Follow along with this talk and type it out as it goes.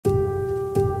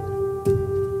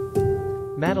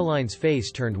Madeline's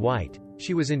face turned white.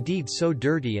 She was indeed so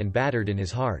dirty and battered in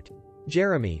his heart.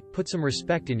 Jeremy, put some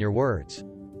respect in your words.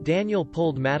 Daniel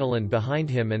pulled Madeline behind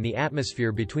him and the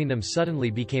atmosphere between them suddenly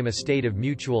became a state of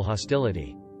mutual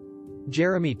hostility.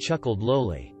 Jeremy chuckled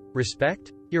lowly.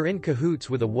 Respect? You're in cahoots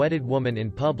with a wedded woman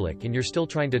in public and you're still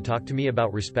trying to talk to me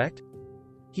about respect?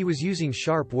 He was using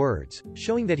sharp words,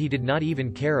 showing that he did not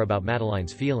even care about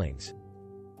Madeline's feelings.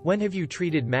 When have you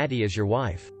treated Maddie as your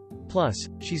wife? Plus,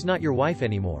 she's not your wife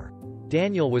anymore.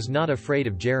 Daniel was not afraid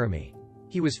of Jeremy.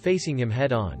 He was facing him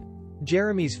head-on.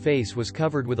 Jeremy's face was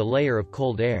covered with a layer of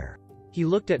cold air. He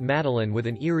looked at Madeline with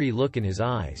an eerie look in his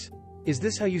eyes. Is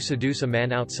this how you seduce a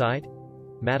man outside?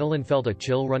 Madeline felt a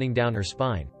chill running down her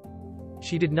spine.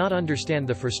 She did not understand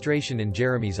the frustration in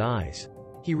Jeremy's eyes.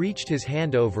 He reached his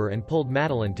hand over and pulled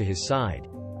Madeline to his side.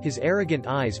 His arrogant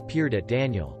eyes peered at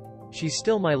Daniel. She's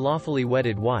still my lawfully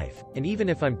wedded wife, and even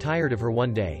if I'm tired of her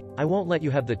one day, I won't let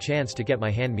you have the chance to get my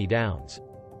hand-me-downs.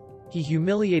 He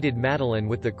humiliated Madeline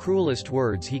with the cruelest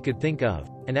words he could think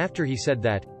of, and after he said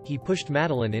that, he pushed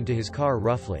Madeline into his car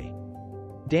roughly.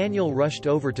 Daniel rushed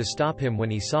over to stop him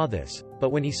when he saw this,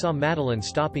 but when he saw Madeline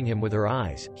stopping him with her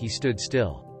eyes, he stood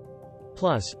still.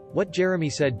 Plus, what Jeremy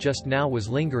said just now was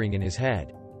lingering in his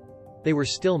head. They were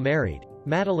still married.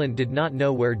 Madeline did not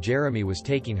know where Jeremy was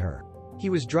taking her. He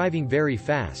was driving very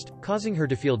fast, causing her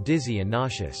to feel dizzy and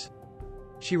nauseous.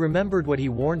 She remembered what he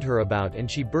warned her about and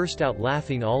she burst out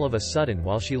laughing all of a sudden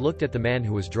while she looked at the man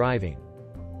who was driving.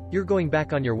 You're going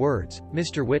back on your words,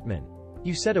 Mr. Whitman.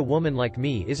 You said a woman like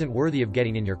me isn't worthy of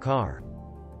getting in your car.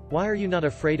 Why are you not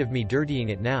afraid of me dirtying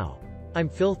it now? I'm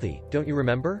filthy, don't you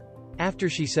remember? After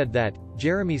she said that,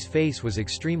 Jeremy's face was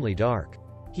extremely dark.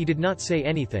 He did not say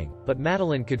anything, but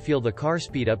Madeline could feel the car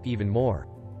speed up even more.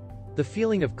 The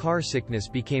feeling of car sickness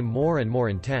became more and more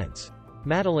intense.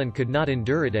 Madeline could not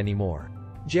endure it anymore.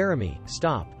 Jeremy,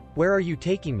 stop. Where are you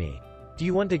taking me? Do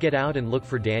you want to get out and look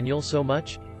for Daniel so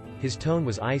much? His tone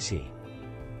was icy.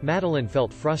 Madeline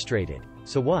felt frustrated.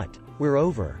 So what? We're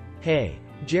over. Hey.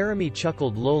 Jeremy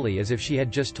chuckled lowly as if she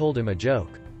had just told him a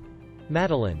joke.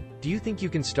 Madeline, do you think you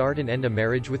can start and end a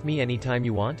marriage with me anytime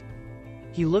you want?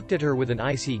 He looked at her with an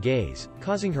icy gaze,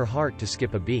 causing her heart to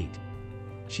skip a beat.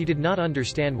 She did not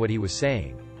understand what he was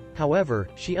saying. However,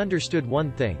 she understood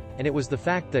one thing, and it was the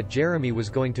fact that Jeremy was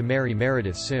going to marry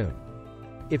Meredith soon.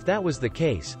 If that was the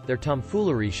case, their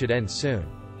tomfoolery should end soon.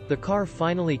 The car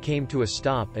finally came to a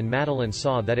stop and Madeline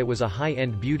saw that it was a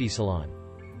high-end beauty salon.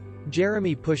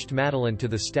 Jeremy pushed Madeline to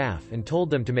the staff and told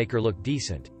them to make her look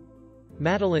decent.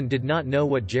 Madeline did not know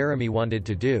what Jeremy wanted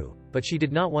to do, but she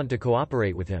did not want to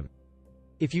cooperate with him.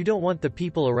 If you don't want the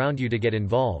people around you to get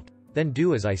involved, then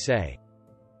do as I say.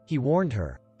 He warned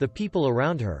her. The people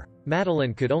around her.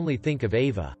 Madeline could only think of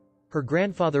Ava. Her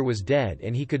grandfather was dead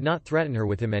and he could not threaten her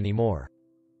with him anymore.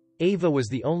 Ava was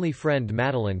the only friend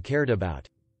Madeline cared about.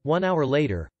 1 hour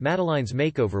later, Madeline's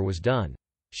makeover was done.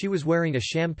 She was wearing a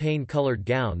champagne-colored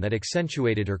gown that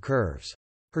accentuated her curves.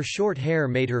 Her short hair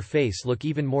made her face look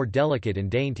even more delicate and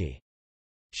dainty.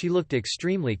 She looked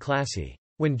extremely classy.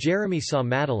 When Jeremy saw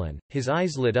Madeline, his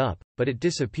eyes lit up, but it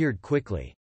disappeared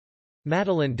quickly.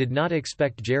 Madeline did not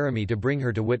expect Jeremy to bring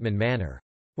her to Whitman Manor.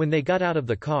 When they got out of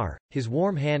the car, his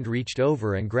warm hand reached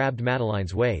over and grabbed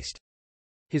Madeline's waist.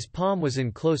 His palm was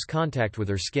in close contact with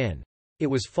her skin. It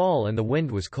was fall and the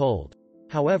wind was cold.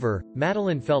 However,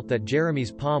 Madeline felt that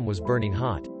Jeremy's palm was burning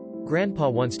hot. Grandpa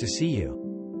wants to see you.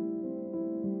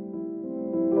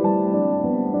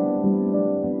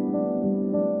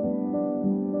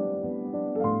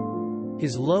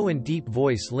 His low and deep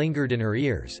voice lingered in her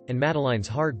ears, and Madeline's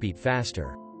heart beat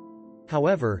faster.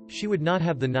 However, she would not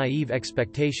have the naive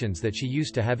expectations that she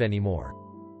used to have anymore.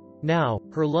 Now,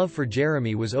 her love for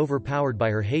Jeremy was overpowered by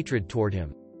her hatred toward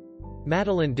him.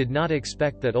 Madeline did not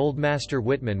expect that old Master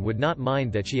Whitman would not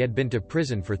mind that she had been to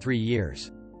prison for 3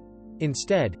 years.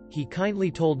 Instead, he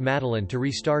kindly told Madeline to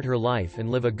restart her life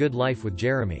and live a good life with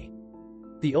Jeremy.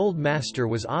 The old master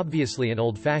was obviously an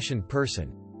old-fashioned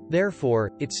person.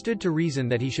 Therefore, it stood to reason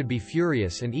that he should be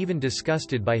furious and even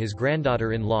disgusted by his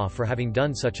granddaughter-in-law for having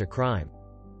done such a crime.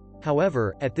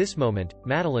 However, at this moment,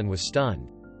 Madeline was stunned.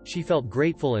 She felt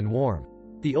grateful and warm.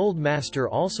 The old master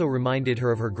also reminded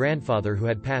her of her grandfather who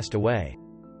had passed away.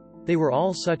 They were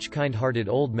all such kind-hearted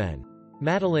old men.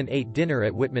 Madeline ate dinner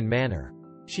at Whitman Manor.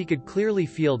 She could clearly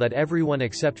feel that everyone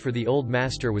except for the old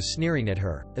master was sneering at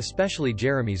her, especially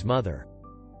Jeremy's mother.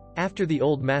 After the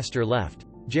old master left,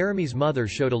 Jeremy's mother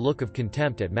showed a look of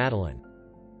contempt at Madeline.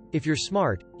 If you're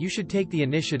smart, you should take the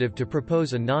initiative to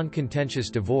propose a non-contentious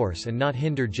divorce and not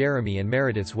hinder Jeremy and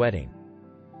Meredith's wedding.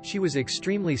 She was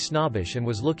extremely snobbish and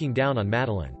was looking down on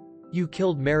Madeline. You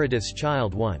killed Meredith's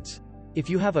child once. If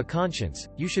you have a conscience,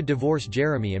 you should divorce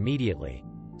Jeremy immediately.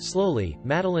 Slowly,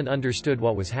 Madeline understood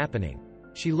what was happening.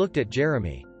 She looked at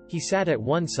Jeremy. He sat at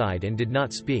one side and did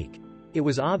not speak. It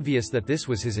was obvious that this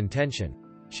was his intention.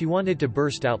 She wanted to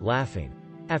burst out laughing.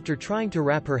 After trying to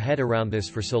wrap her head around this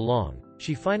for so long,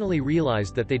 she finally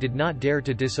realized that they did not dare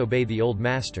to disobey the old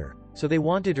master, so they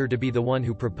wanted her to be the one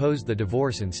who proposed the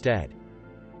divorce instead.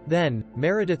 Then,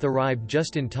 Meredith arrived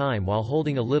just in time while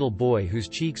holding a little boy whose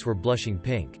cheeks were blushing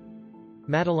pink.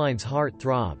 Madeline's heart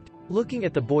throbbed. Looking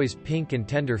at the boy's pink and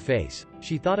tender face,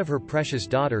 she thought of her precious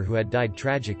daughter who had died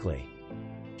tragically.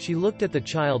 She looked at the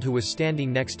child who was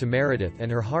standing next to Meredith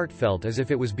and her heart felt as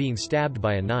if it was being stabbed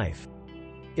by a knife.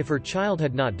 If her child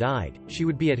had not died, she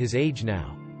would be at his age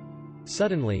now.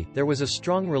 Suddenly, there was a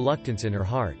strong reluctance in her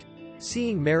heart.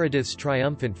 Seeing Meredith's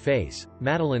triumphant face,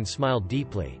 Madeline smiled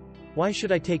deeply. Why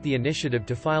should I take the initiative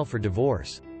to file for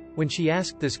divorce? When she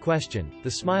asked this question,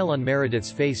 the smile on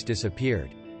Meredith's face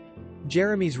disappeared.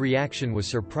 Jeremy's reaction was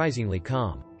surprisingly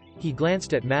calm. He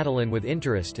glanced at Madeline with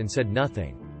interest and said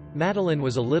nothing. Madeline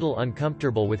was a little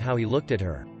uncomfortable with how he looked at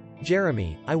her.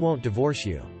 Jeremy, I won't divorce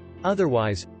you.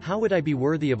 Otherwise, how would I be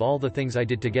worthy of all the things I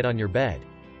did to get on your bed?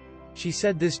 She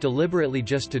said this deliberately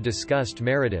just to disgust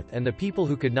Meredith and the people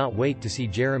who could not wait to see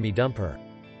Jeremy dump her.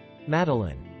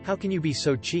 Madeline, how can you be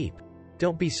so cheap?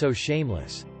 Don't be so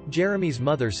shameless. Jeremy's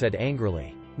mother said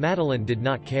angrily. Madeline did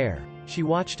not care. She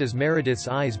watched as Meredith's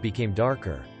eyes became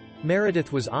darker.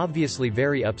 Meredith was obviously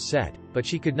very upset, but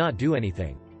she could not do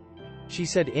anything. She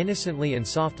said innocently and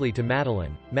softly to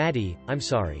Madeline, Maddie, I'm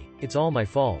sorry, it's all my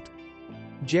fault.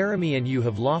 Jeremy and you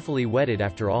have lawfully wedded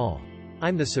after all.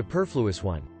 I'm the superfluous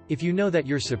one. If you know that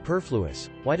you're superfluous,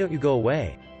 why don't you go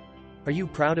away? Are you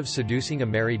proud of seducing a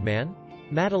married man?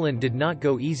 Madeline did not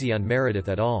go easy on Meredith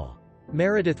at all.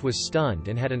 Meredith was stunned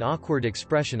and had an awkward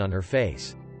expression on her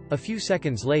face. A few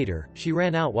seconds later, she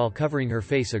ran out while covering her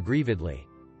face aggrievedly.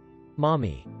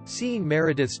 Mommy. Seeing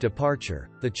Meredith's departure,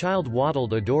 the child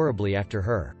waddled adorably after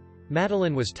her.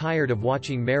 Madeline was tired of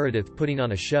watching Meredith putting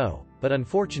on a show, but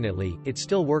unfortunately, it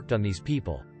still worked on these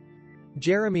people.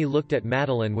 Jeremy looked at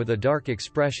Madeline with a dark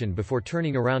expression before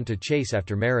turning around to chase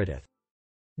after Meredith.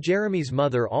 Jeremy's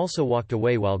mother also walked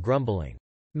away while grumbling.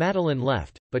 Madeline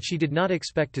left, but she did not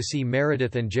expect to see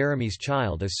Meredith and Jeremy's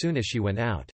child as soon as she went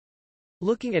out.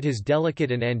 Looking at his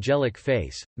delicate and angelic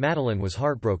face, Madeline was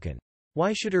heartbroken.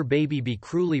 Why should her baby be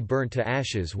cruelly burnt to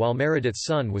ashes while Meredith's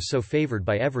son was so favored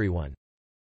by everyone?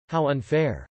 How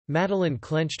unfair. Madeline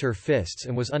clenched her fists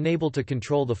and was unable to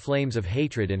control the flames of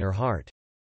hatred in her heart.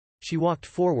 She walked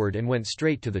forward and went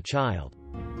straight to the child.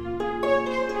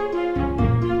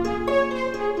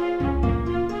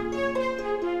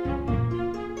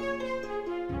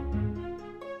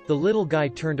 The little guy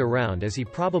turned around as he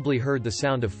probably heard the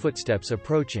sound of footsteps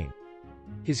approaching.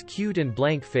 His cute and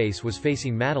blank face was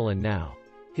facing Madeline now.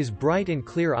 His bright and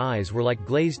clear eyes were like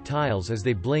glazed tiles as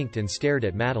they blinked and stared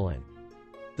at Madeline.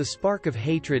 The spark of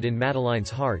hatred in Madeline's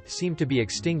heart seemed to be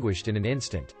extinguished in an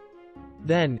instant.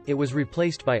 Then, it was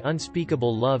replaced by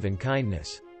unspeakable love and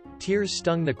kindness. Tears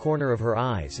stung the corner of her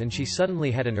eyes and she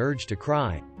suddenly had an urge to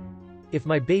cry. If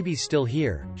my baby's still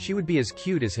here, she would be as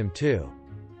cute as him too.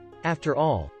 After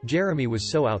all, Jeremy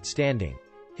was so outstanding.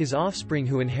 His offspring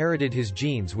who inherited his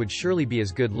genes would surely be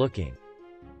as good-looking.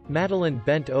 Madeline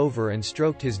bent over and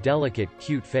stroked his delicate,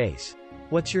 cute face.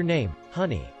 What's your name,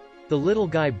 honey? The little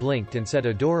guy blinked and said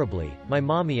adorably, my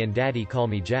mommy and daddy call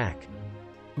me Jack.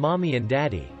 Mommy and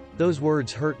daddy. Those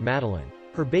words hurt Madeline.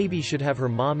 Her baby should have her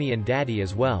mommy and daddy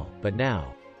as well, but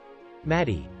now.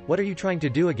 Maddie, what are you trying to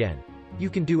do again?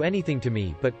 You can do anything to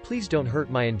me, but please don't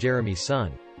hurt my and Jeremy's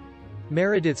son.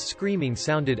 Meredith's screaming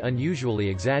sounded unusually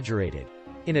exaggerated.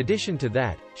 In addition to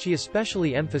that, she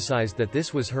especially emphasized that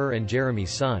this was her and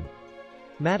Jeremy's son.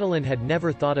 Madeline had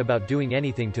never thought about doing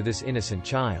anything to this innocent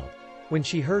child. When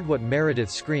she heard what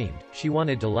Meredith screamed, she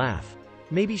wanted to laugh.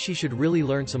 Maybe she should really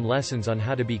learn some lessons on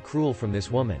how to be cruel from this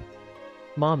woman.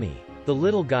 Mommy. The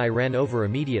little guy ran over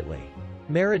immediately.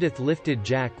 Meredith lifted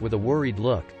Jack with a worried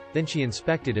look, then she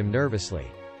inspected him nervously.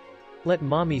 Let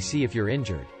mommy see if you're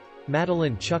injured.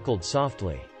 Madeline chuckled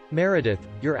softly. Meredith,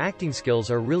 your acting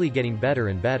skills are really getting better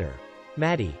and better.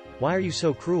 Maddie, why are you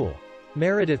so cruel?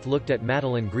 Meredith looked at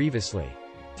Madeline grievously.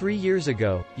 3 years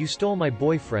ago, you stole my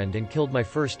boyfriend and killed my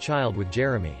first child with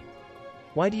Jeremy.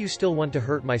 Why do you still want to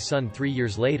hurt my son 3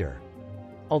 years later?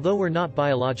 Although we're not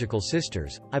biological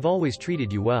sisters, I've always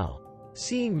treated you well.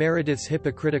 Seeing Meredith's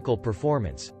hypocritical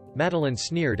performance, Madeline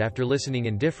sneered after listening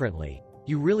indifferently.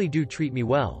 You really do treat me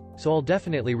well, so I'll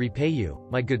definitely repay you,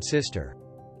 my good sister.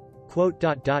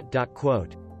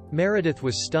 Quote. Meredith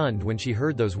was stunned when she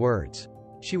heard those words.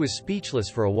 She was speechless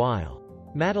for a while.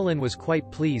 Madeline was quite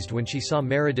pleased when she saw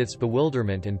Meredith's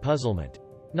bewilderment and puzzlement.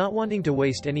 Not wanting to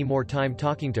waste any more time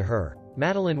talking to her,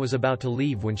 Madeline was about to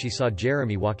leave when she saw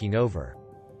Jeremy walking over.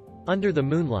 Under the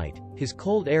moonlight, his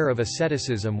cold air of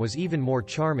asceticism was even more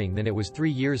charming than it was 3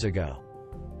 years ago.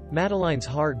 Madeline's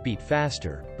heart beat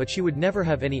faster, but she would never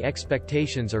have any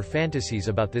expectations or fantasies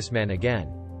about this man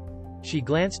again. She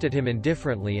glanced at him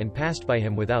indifferently and passed by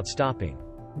him without stopping.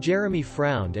 Jeremy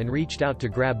frowned and reached out to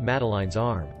grab Madeline's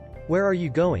arm. "Where are you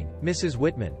going, Mrs.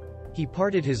 Whitman?" He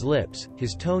parted his lips,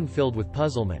 his tone filled with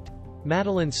puzzlement.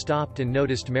 Madeline stopped and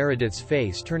noticed Meredith's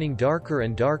face turning darker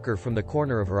and darker from the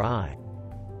corner of her eye.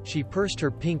 She pursed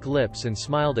her pink lips and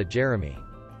smiled at Jeremy.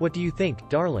 "What do you think,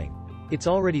 darling? It's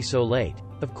already so late."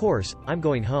 "Of course, I'm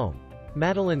going home."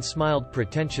 Madeline smiled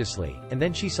pretentiously, and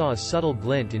then she saw a subtle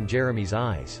glint in Jeremy's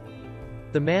eyes.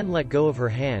 The man let go of her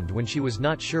hand when she was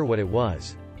not sure what it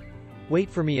was. "Wait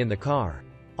for me in the car.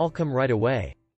 I'll come right away."